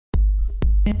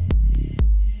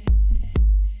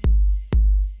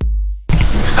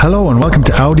Hello and welcome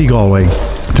to Audi Galway.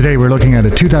 Today we're looking at a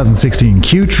 2016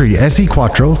 Q3 SE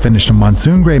Quattro finished in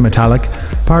monsoon grey metallic,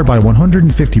 powered by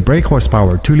 150 brake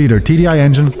horsepower, 2-litre TDI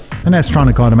engine and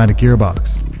S-tronic automatic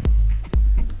gearbox.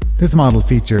 This model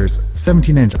features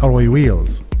 17-inch alloy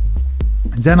wheels,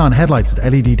 xenon headlights with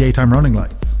LED daytime running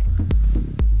lights,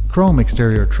 chrome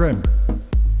exterior trim,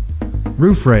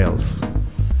 roof rails,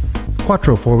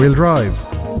 Quattro 4-wheel drive,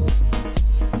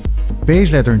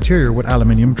 beige leather interior with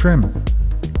aluminium trim,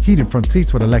 heated front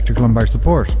seats with electric lumbar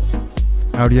support,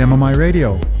 Audi MMI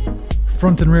radio,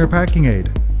 front and rear parking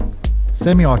aid,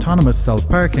 semi-autonomous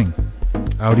self-parking,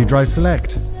 Audi Drive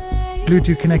Select,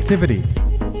 Bluetooth connectivity,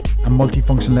 a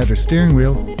multifunction leather steering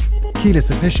wheel, keyless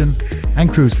ignition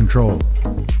and cruise control.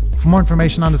 For more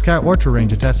information on this car or to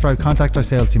arrange a test drive, contact our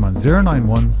sales team on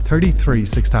 091 33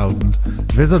 6000,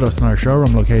 visit us in our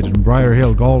showroom located in Briar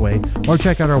Hill, Galway, or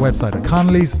check out our website at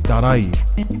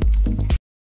connellys.ie.